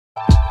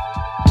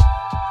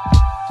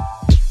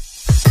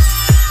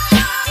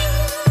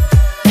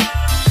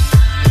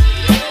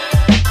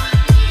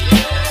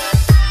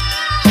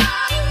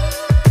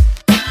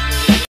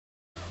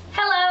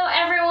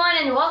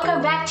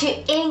Welcome back to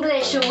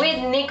English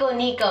with Nico.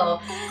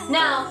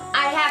 Now,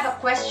 I have a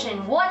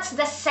question. What's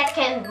the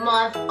second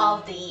month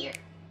of the year?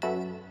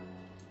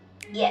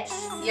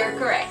 Yes, you're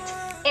correct.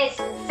 It's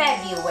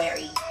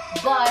February.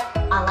 But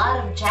a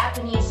lot of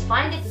Japanese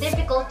find it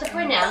difficult to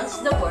pronounce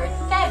the word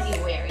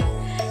February.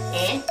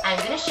 And I'm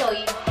going to show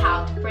you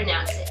how to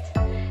pronounce it.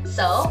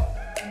 So,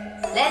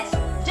 let's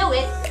do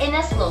it in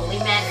a slowly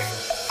manner.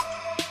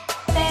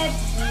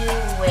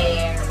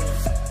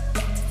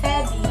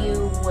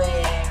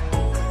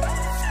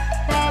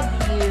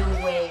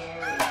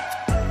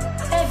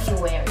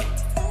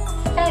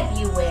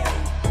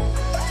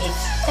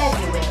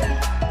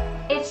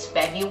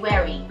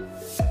 February.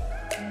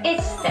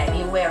 It's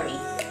February.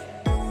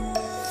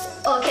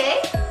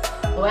 Okay?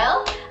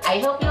 Well, I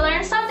hope you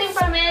learned something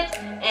from it,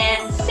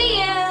 and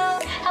see you!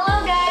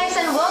 Hello guys,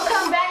 and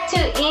welcome back to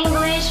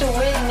English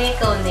with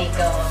Nico.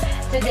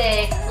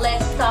 Today,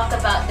 let's talk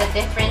about the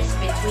difference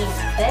between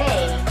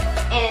day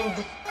and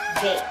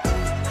date.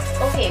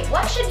 Okay,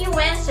 what should you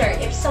answer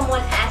if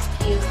someone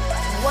asks you,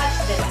 what's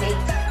the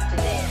date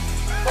today?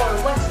 Or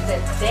what's the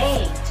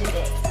day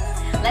today?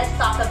 Let's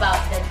talk about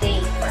the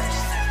day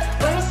first.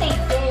 When we say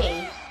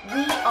day,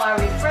 we are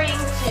referring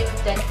to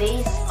the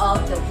days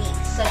of the week,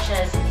 such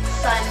as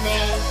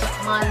Sunday,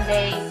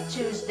 Monday,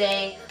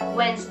 Tuesday,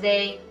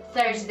 Wednesday,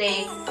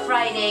 Thursday,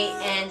 Friday,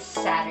 and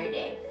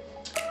Saturday.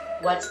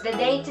 What's the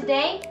day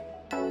today?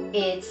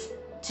 It's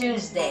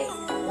Tuesday,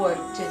 or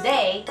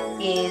today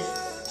is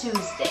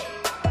Tuesday.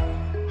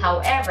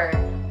 However,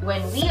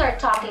 when we are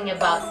talking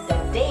about the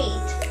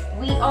date,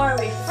 we are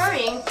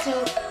referring to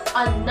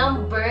a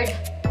numbered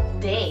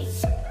day.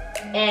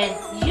 And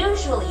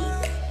usually,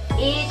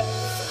 it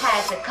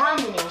has a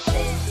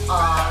combination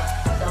of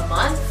the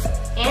month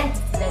and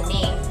the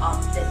name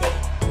of the day.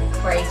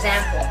 For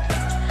example,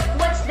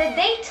 what's the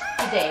date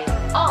today?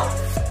 Oh,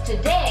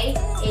 today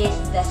is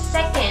the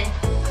 2nd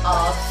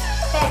of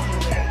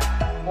February.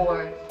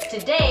 Or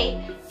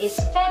today is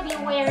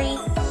February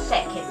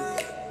 2nd.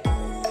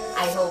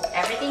 I hope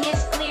everything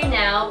is clear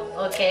now,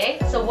 okay?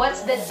 So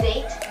what's the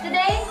date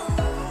today?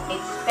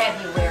 It's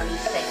February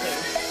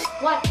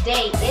 2nd. What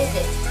day is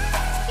it?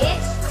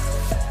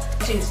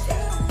 It's Tuesday.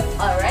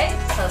 Alright,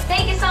 so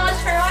thank you so much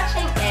for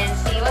watching and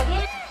see you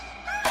again.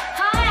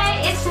 Hi,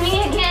 it's me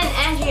again,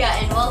 Andrea,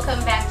 and welcome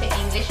back to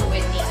English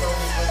with Nico.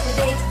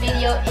 Today's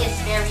video is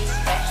very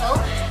special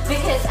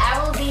because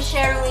I will be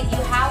sharing with you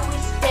how we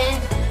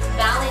spend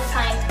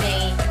Valentine's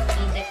Day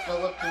in the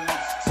Philippines.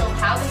 So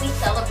how do we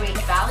celebrate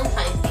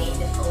Valentine's Day in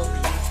the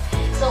Philippines?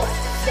 So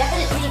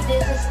definitely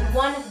this is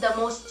one of the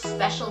most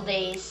special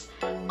days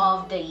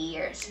of the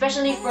year,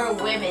 especially for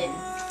women,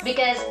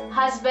 because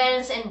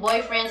husbands and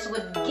boyfriends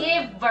would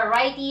give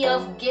variety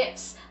of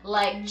gifts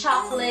like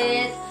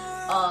chocolate,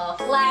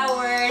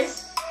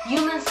 flowers,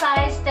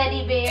 human-sized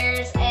teddy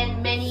bears,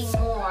 and many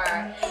more.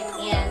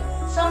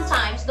 And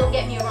sometimes, don't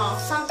get me wrong,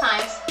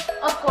 sometimes,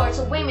 of course,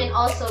 women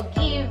also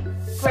give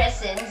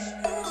presents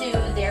to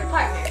their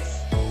partners.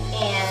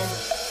 And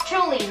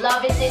truly,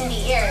 love is in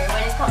the air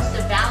when it comes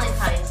to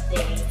Valentine's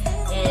Day.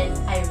 And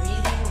I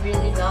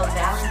really love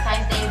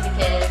Valentine's Day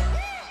because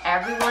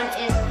everyone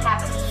is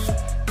happy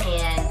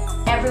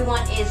and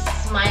everyone is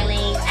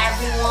smiling,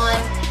 everyone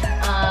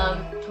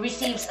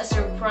receives a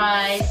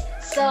surprise.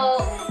 So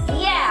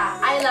yeah,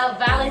 I love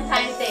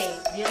Valentine's Day.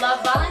 Do you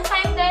love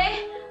Valentine's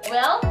Day?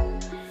 Well,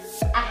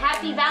 a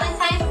happy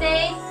Valentine's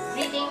Day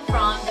greeting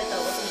from the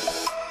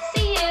Philippines.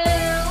 See you!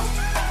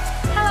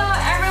 Hello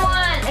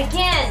everyone!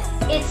 Again,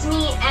 it's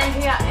me,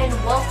 Andrea, and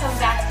welcome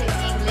back to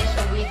English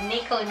with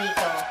Nico.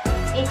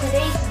 In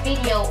today's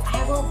video,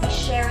 I will be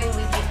sharing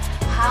with you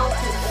how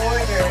to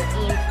order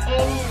in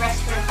any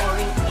restaurant or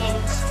in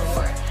any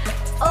store.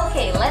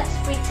 Okay, let's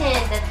pretend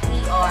that we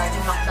are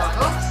in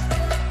McDonald's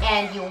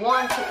and you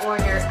want to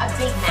order a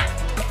Big Mac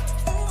meal.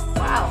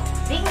 Wow,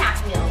 Big Mac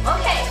meal.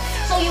 Okay,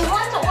 so you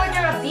want to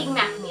order a Big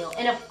Mac meal,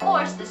 and of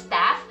course the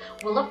staff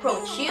will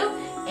approach you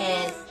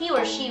and he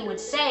or she would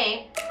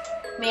say,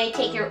 "May I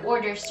take your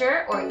order,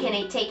 sir?" Or "Can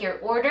I take your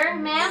order,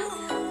 ma'am?"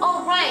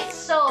 Alright,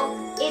 so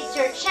it's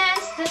your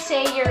chance to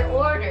say your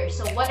order.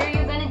 So what are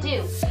you gonna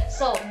do?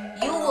 So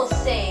you will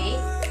say,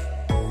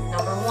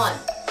 number 1,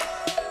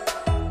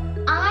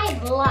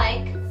 I'd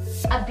like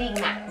a Big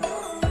Mac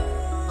meal.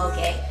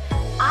 Okay,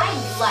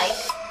 I'd like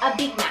a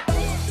Big Mac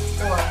meal.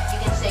 Or you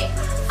can say,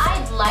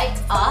 I'd like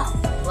a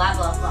blah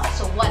blah blah.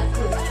 So what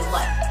food do you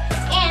like?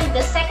 And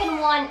the second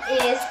one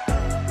is,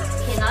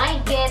 can I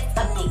get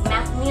a Big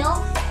Mac meal?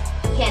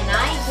 Can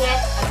I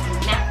get a Big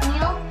Mac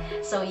meal?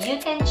 So you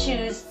can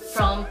choose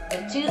from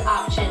the 2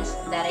 options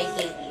that I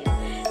gave you.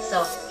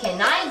 So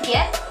can I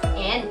get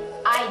and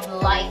I'd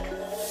like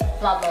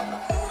blah blah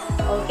blah.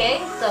 Okay,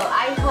 so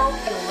I hope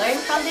you learned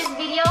from this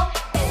video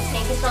and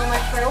thank you so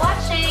much for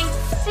watching.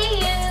 See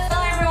you!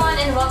 Hello everyone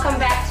and welcome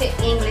back to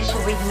English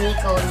with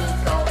Nico.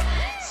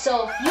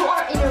 So you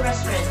are in a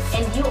restaurant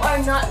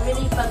are not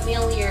really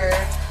familiar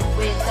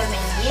with the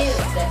menu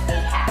that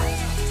they have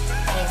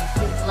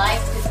and would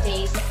like to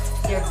taste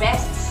their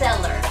best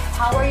seller,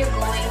 how are you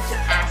going to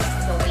ask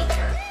the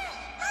waiter?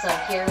 So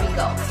here we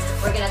go.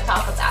 We're gonna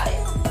talk about it.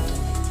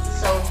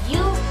 So you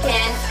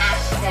can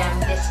ask them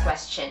this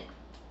question.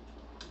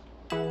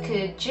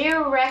 Could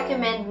you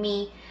recommend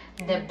me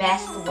the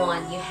best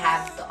one you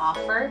have to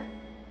offer?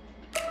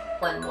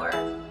 One more.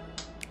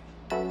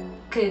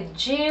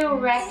 Could you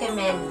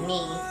recommend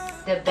me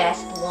the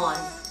best one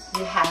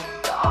you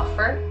have to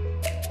offer?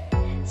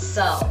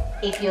 So,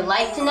 if you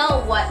like to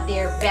know what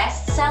their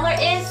best seller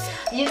is,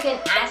 you can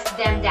ask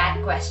them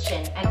that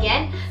question.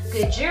 Again,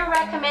 could you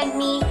recommend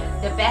me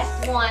the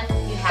best one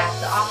you have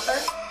to offer?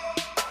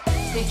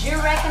 Could you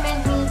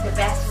recommend me the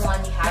best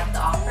one you have to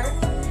offer?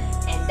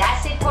 And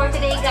that's it for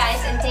today, guys,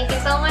 and thank you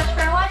so much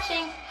for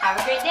watching. Have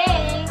a great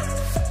day!